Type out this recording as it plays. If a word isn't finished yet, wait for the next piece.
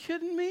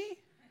kidding me?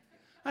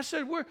 I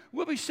said,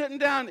 we'll be sitting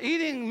down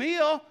eating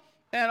meal,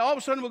 and all of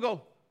a sudden we'll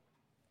go,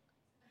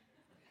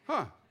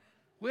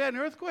 we had an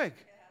earthquake.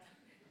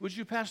 Would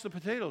you pass the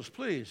potatoes,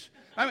 please?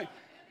 I mean,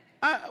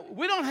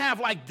 we don't have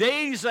like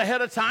days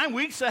ahead of time,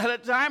 weeks ahead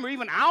of time, or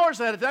even hours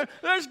ahead of time.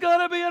 There's going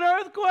to be an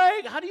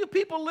earthquake. How do you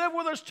people live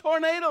where there's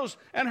tornadoes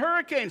and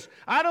hurricanes?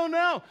 I don't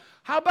know.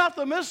 How about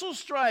the missile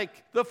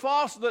strike, the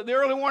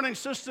early warning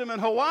system in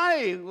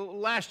Hawaii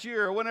last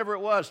year or whenever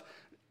it was?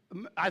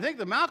 I think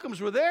the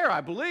Malcolms were there,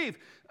 I believe.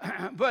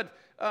 But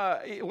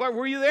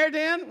were you there,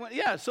 Dan? Well,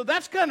 yeah, so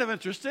that's kind of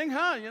interesting,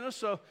 huh?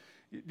 So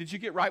did you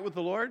get right with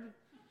the Lord?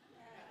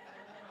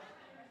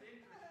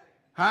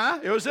 Huh?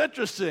 It was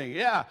interesting,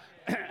 yeah.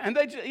 And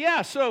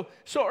so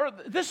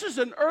this is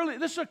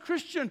a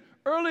Christian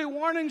early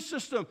warning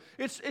system.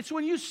 It's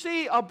when you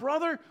see a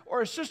brother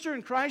or a sister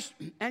in Christ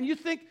and you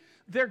think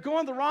they're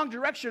going the wrong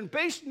direction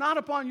based not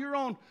upon your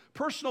own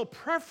personal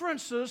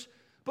preferences,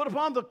 but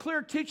upon the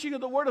clear teaching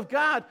of the Word of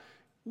God.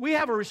 We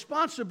have a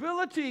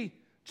responsibility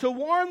to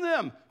warn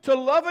them, to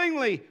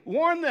lovingly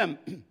warn them.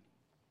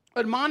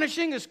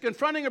 Admonishing is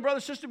confronting a brother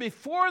or sister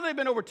before they've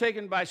been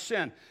overtaken by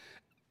sin.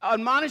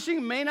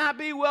 Admonishing may not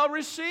be well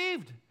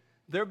received.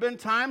 There have been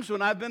times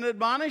when I've been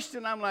admonished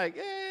and I'm like,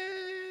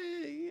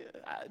 I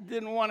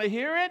didn't want to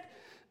hear it.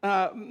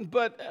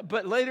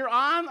 But later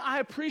on, I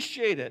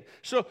appreciate it.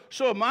 So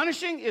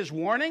admonishing is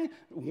warning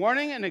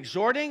and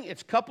exhorting.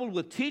 It's coupled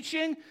with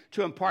teaching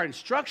to impart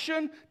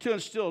instruction, to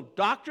instill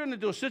doctrine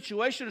into a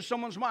situation in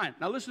someone's mind.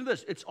 Now listen to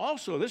this.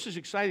 This is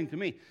exciting to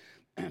me,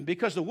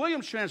 because the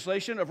Williams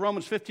translation of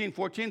Romans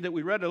 15:14 that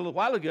we read a little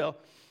while ago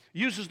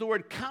uses the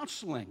word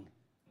counseling.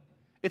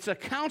 It's a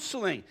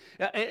counseling.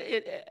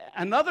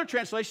 Another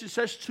translation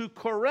says to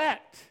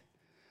correct.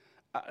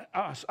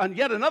 And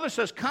yet another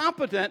says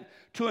competent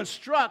to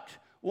instruct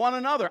one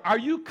another. Are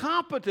you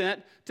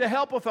competent to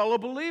help a fellow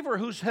believer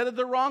who's headed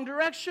the wrong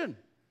direction?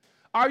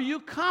 Are you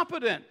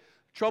competent?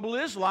 Trouble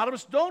is, a lot of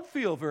us don't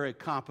feel very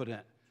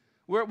competent.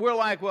 We're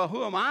like, well,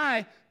 who am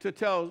I to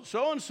tell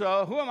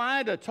so-and-so? Who am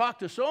I to talk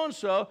to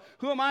so-and-so?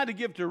 Who am I to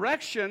give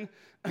direction?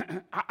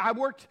 I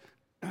worked,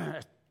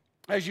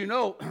 as you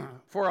know,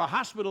 for a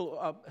hospital,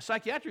 a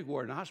psychiatric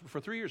ward in a hospital for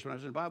 3 years when I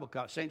was in Bible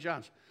college, St.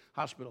 John's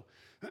Hospital.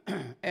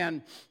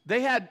 And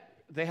they had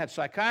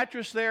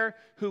psychiatrists there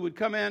who would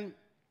come in,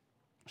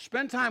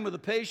 spend time with the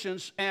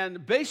patients,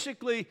 and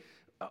basically,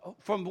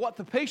 from what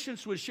the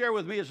patients would share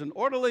with me as an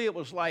orderly, it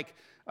was like,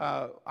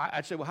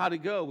 I'd say, well, how'd it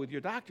go with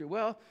your doctor?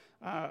 Well,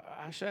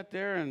 I sat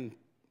there and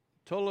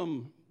told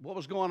him what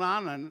was going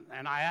on,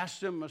 and I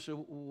asked him, I said,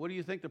 what do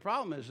you think the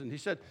problem is? And he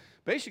said,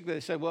 basically, they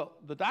said, well,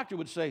 the doctor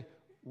would say,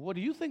 what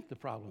do you think the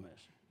problem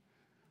is?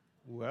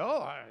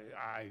 Well,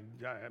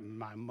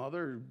 my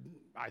mother,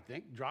 I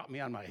think, dropped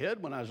me on my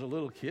head when I was a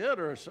little kid,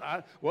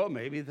 well,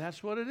 maybe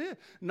that's what it is.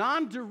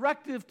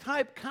 Non-directive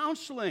type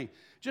counseling,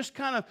 just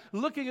kind of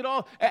looking at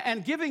all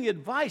and giving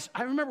advice.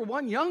 I remember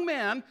one young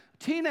man,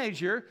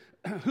 teenager,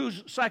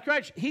 whose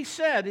psychiatrist, his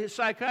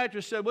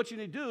psychiatrist said, what you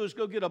need to do is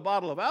go get a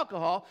bottle of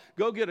alcohol,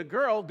 go get a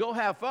girl, go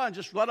have fun,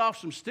 just let off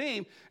some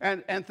steam,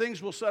 and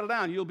things will settle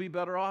down. You'll be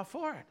better off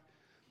for it.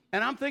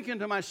 And I'm thinking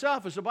to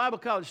myself, as a Bible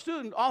college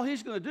student, all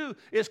he's going to do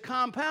is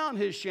compound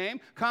his shame,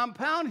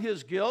 compound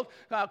his guilt,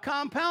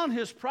 compound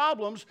his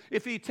problems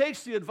if he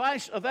takes the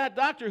advice of that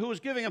doctor who was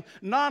giving him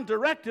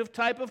non-directive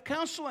type of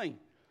counseling.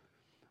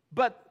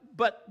 But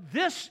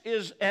this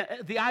is,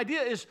 the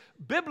idea is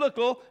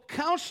biblical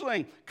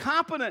counseling,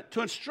 competent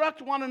to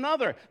instruct one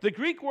another. The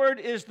Greek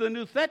word is the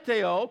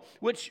noutheteo,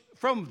 which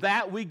from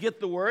that we get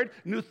the word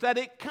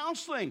nouthetic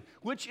counseling,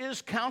 which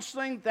is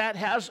counseling that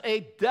has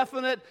a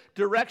definite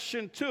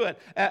direction to it,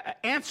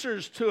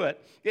 answers to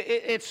it.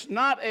 It's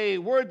not a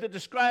word that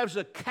describes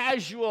a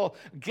casual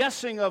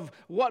guessing of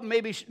what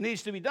maybe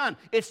needs to be done.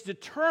 It's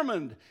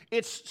determined,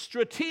 it's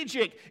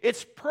strategic,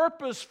 it's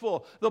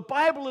purposeful. The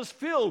Bible is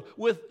filled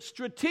with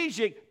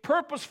strategic,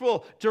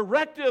 purposeful,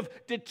 directive,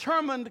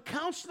 determined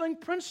counseling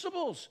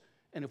principles.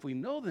 And if we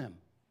know them,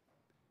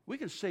 we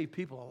can save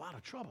people a lot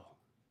of trouble.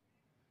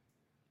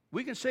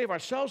 We can save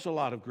ourselves a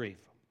lot of grief.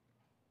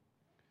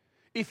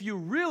 If you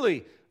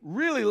really,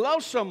 really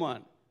love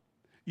someone,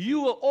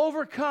 you will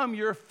overcome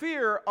your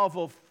fear of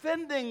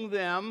offending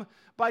them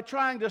by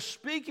trying to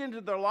speak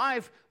into their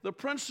life the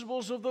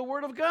principles of the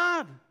Word of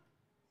God.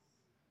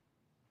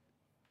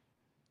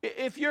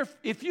 If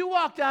you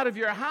walked out of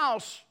your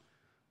house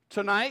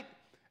tonight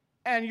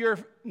and your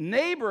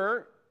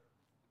neighbor,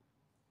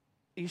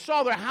 you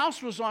saw their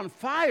house was on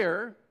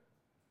fire,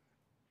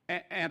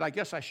 and I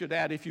guess I should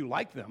add, if you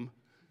like them.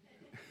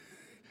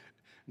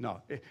 No,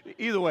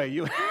 either way,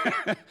 you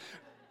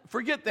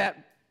forget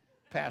that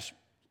past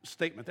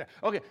statement there.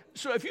 Okay,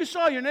 so if you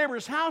saw your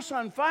neighbor's house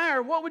on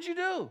fire, what would you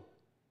do?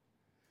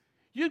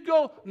 You'd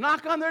go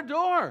knock on their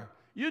door.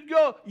 You'd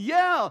go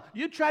yell.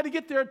 You'd try to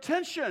get their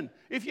attention.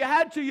 If you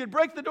had to, you'd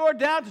break the door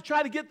down to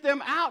try to get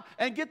them out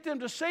and get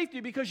them to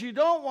safety because you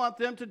don't want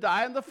them to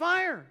die in the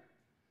fire.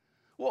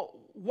 well,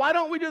 why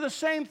don't we do the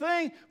same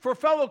thing for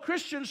fellow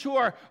Christians who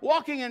are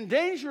walking in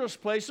dangerous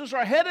places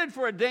or headed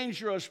for a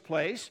dangerous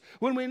place?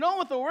 When we know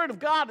what the Word of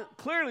God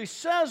clearly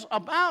says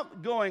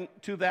about going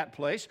to that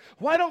place,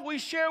 why don't we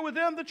share with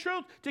them the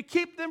truth to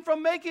keep them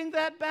from making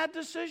that bad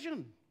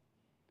decision?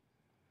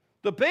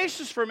 The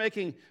basis for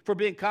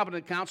being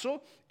competent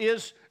counsel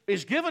is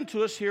given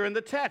to us here in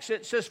the text.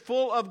 It says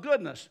full of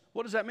goodness.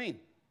 What does that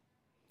mean?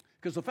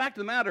 Because the fact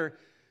of the matter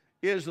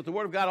is that the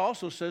Word of God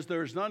also says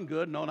there is none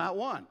good, no, not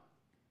one.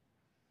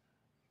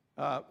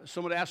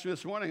 Someone asked me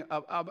this morning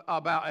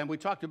about, and we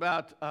talked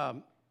about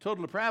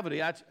total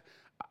depravity.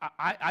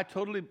 I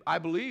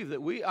believe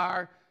that we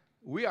are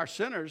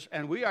sinners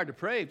and we are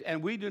depraved,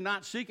 and we do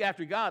not seek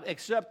after God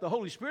except the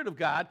Holy Spirit of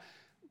God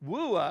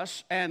woo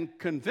us and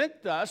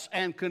convict us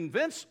and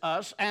convince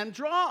us and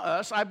draw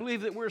us. I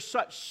believe that we're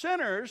such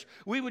sinners,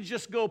 we would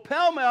just go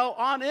pell-mell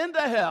on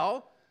into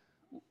hell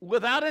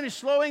without any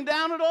slowing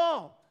down at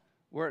all,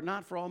 were it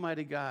not for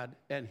Almighty God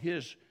and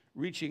His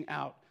reaching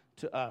out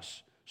to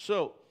us.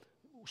 So,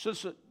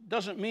 since it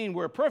doesn't mean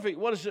we're perfect,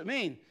 what does it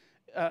mean?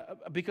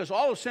 Because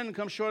all of sin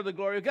comes short of the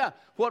glory of God.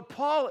 What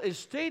Paul is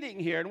stating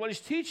here and what he's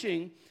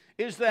teaching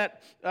is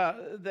that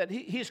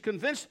he's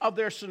convinced of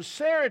their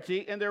sincerity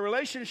in their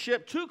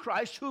relationship to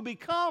Christ, who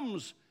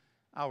becomes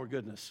our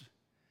goodness.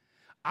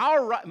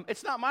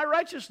 It's not my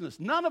righteousness.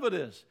 None of it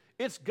is.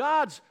 It's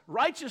God's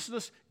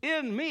righteousness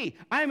in me.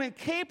 I'm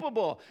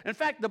incapable. In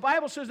fact, the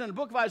Bible says in the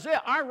book of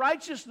Isaiah, our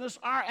righteousness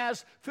are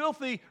as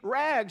filthy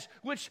rags,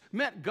 which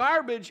meant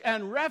garbage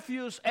and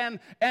refuse, and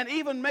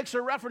even makes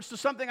a reference to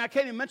something I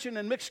can't even mention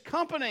in mixed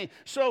company.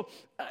 So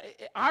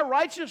our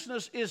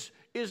righteousness is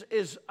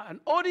an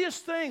odious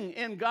thing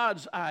in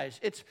God's eyes.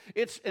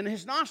 It's in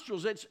His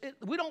nostrils.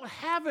 We don't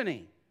have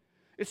any.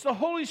 It's the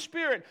Holy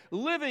Spirit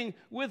living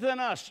within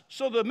us.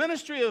 So the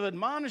ministry of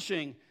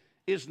admonishing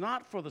is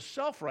not for the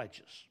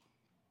self-righteous.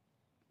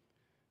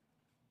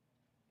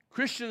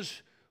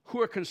 Christians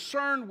who are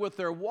concerned with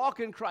their walk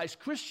in Christ,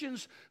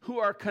 Christians who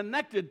are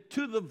connected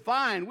to the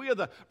vine. We are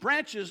the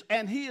branches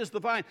and He is the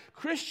vine.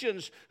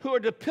 Christians who are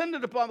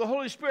dependent upon the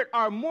Holy Spirit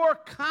are more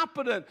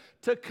competent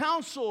to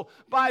counsel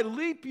by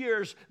leap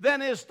years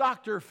than is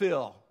Dr.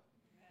 Phil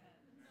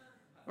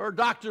or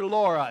Dr.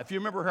 Laura, if you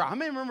remember her. How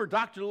many remember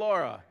Dr.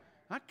 Laura?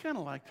 I kind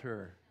of liked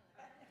her.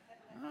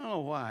 I don't know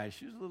why.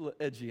 She was a little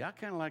edgy. I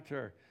kind of liked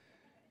her.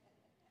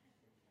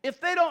 If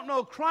they don't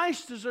know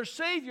Christ as their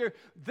Savior,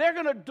 they're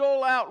going to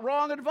dole out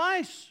wrong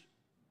advice.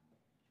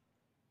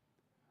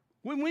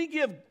 When we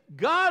give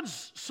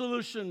God's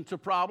solution to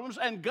problems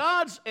and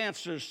God's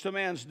answers to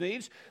man's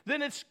needs,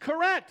 then it's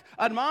correct.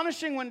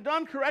 Admonishing, when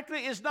done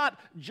correctly, is not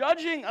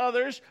judging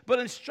others, but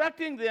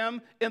instructing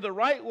them in the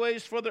right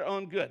ways for their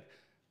own good.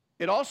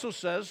 It also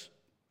says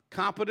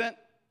competent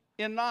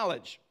in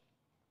knowledge.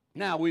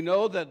 Now, we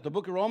know that the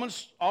book of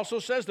Romans also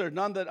says there's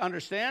none that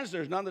understands,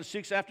 there's none that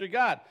seeks after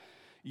God.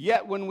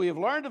 Yet when we have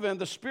learned of Him,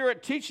 the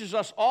Spirit teaches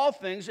us all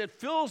things. It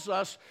fills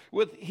us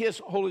with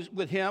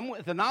Him,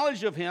 with the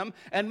knowledge of Him,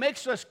 and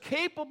makes us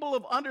capable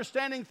of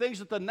understanding things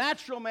that the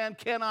natural man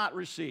cannot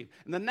receive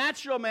and the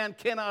natural man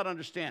cannot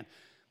understand.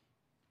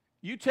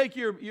 You take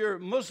your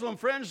Muslim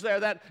friends there,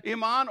 that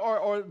Iman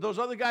or those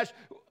other guys,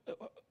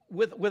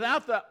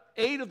 without the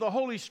aid of the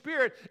Holy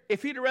Spirit,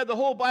 if he'd have read the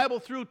whole Bible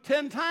through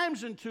 10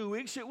 times in 2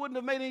 weeks, it wouldn't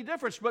have made any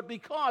difference. But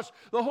because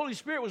the Holy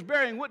Spirit was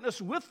bearing witness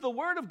with the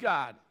Word of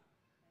God,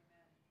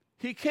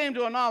 he came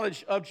to a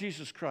knowledge of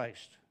Jesus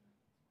Christ.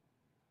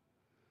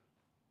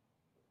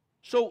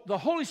 So the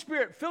Holy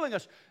Spirit filling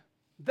us,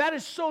 that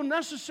is so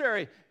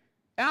necessary.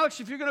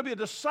 Alex, if you're going to be a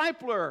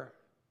discipler,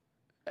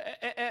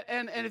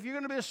 and if you're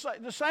going to be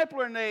a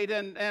discipler, Nate,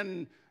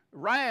 and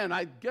Ryan,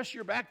 I guess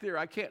you're back there.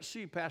 I can't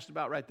see past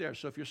about right there.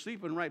 So if you're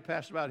sleeping right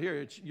past about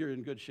here, you're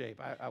in good shape.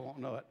 I won't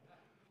know it.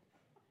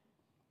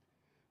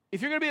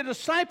 If you're going to be a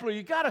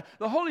discipler,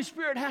 the Holy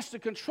Spirit has to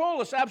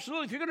control us,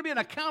 absolutely. If you're going to be an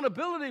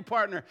accountability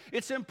partner,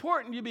 it's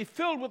important you be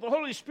filled with the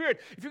Holy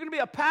Spirit. If you're going to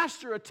be a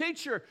pastor, a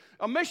teacher,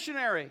 a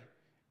missionary,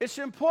 it's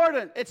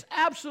important. It's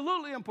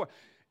absolutely important.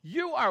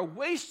 You are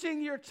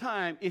wasting your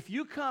time if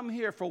you come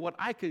here for what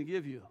I can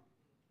give you.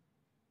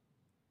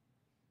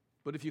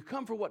 But if you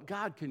come for what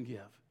God can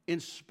give, in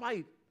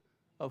spite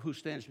of who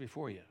stands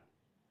before you,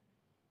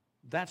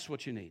 that's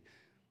what you need.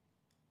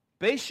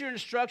 Base your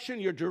instruction,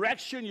 your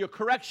direction, your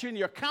correction,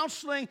 your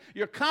counseling,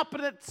 your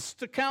competence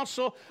to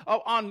counsel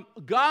on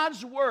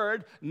God's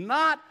Word,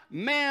 not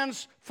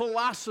man's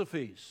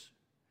philosophies.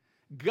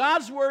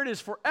 God's Word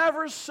is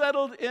forever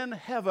settled in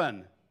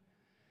heaven.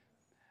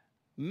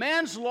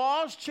 Man's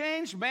laws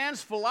change,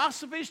 man's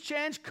philosophies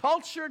change,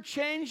 culture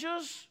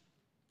changes,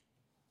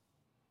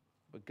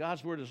 but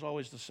God's Word is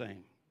always the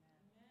same.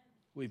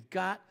 We've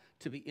got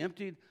to be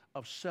emptied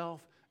of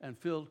self and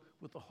filled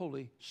with the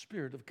Holy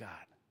Spirit of God.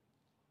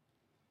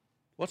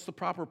 What's the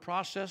proper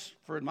process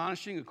for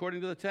admonishing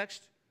according to the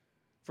text?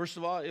 First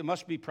of all, it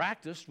must be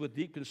practiced with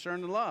deep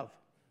concern and love.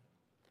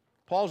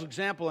 Paul's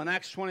example in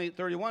Acts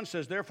 28:31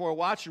 says, "Therefore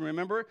watch and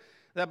remember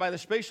that by the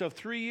space of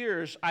 3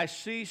 years I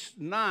cease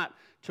not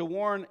to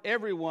warn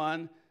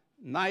everyone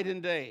night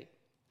and day."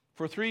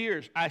 For 3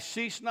 years, I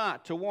cease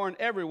not to warn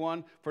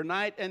everyone for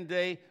night and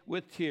day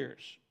with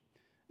tears.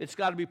 It's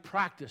got to be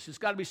practice. It's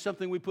got to be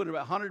something we put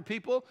about 100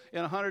 people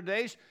in 100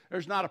 days.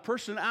 There's not a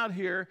person out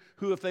here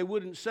who, if they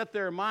wouldn't set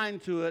their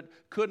mind to it,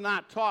 could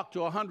not talk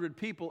to 100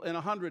 people in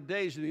 100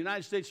 days in the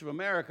United States of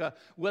America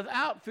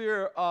without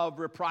fear of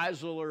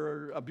reprisal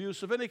or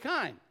abuse of any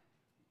kind.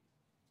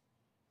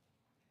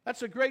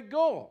 That's a great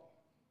goal.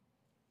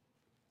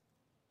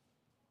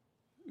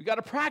 We've got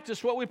to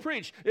practice what we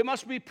preach. It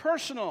must be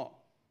personal.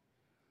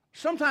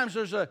 Sometimes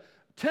there's a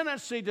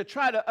tendency to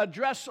try to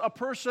address a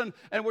person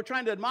and we're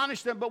trying to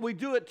admonish them, but we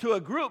do it to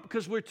a group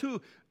because we're too,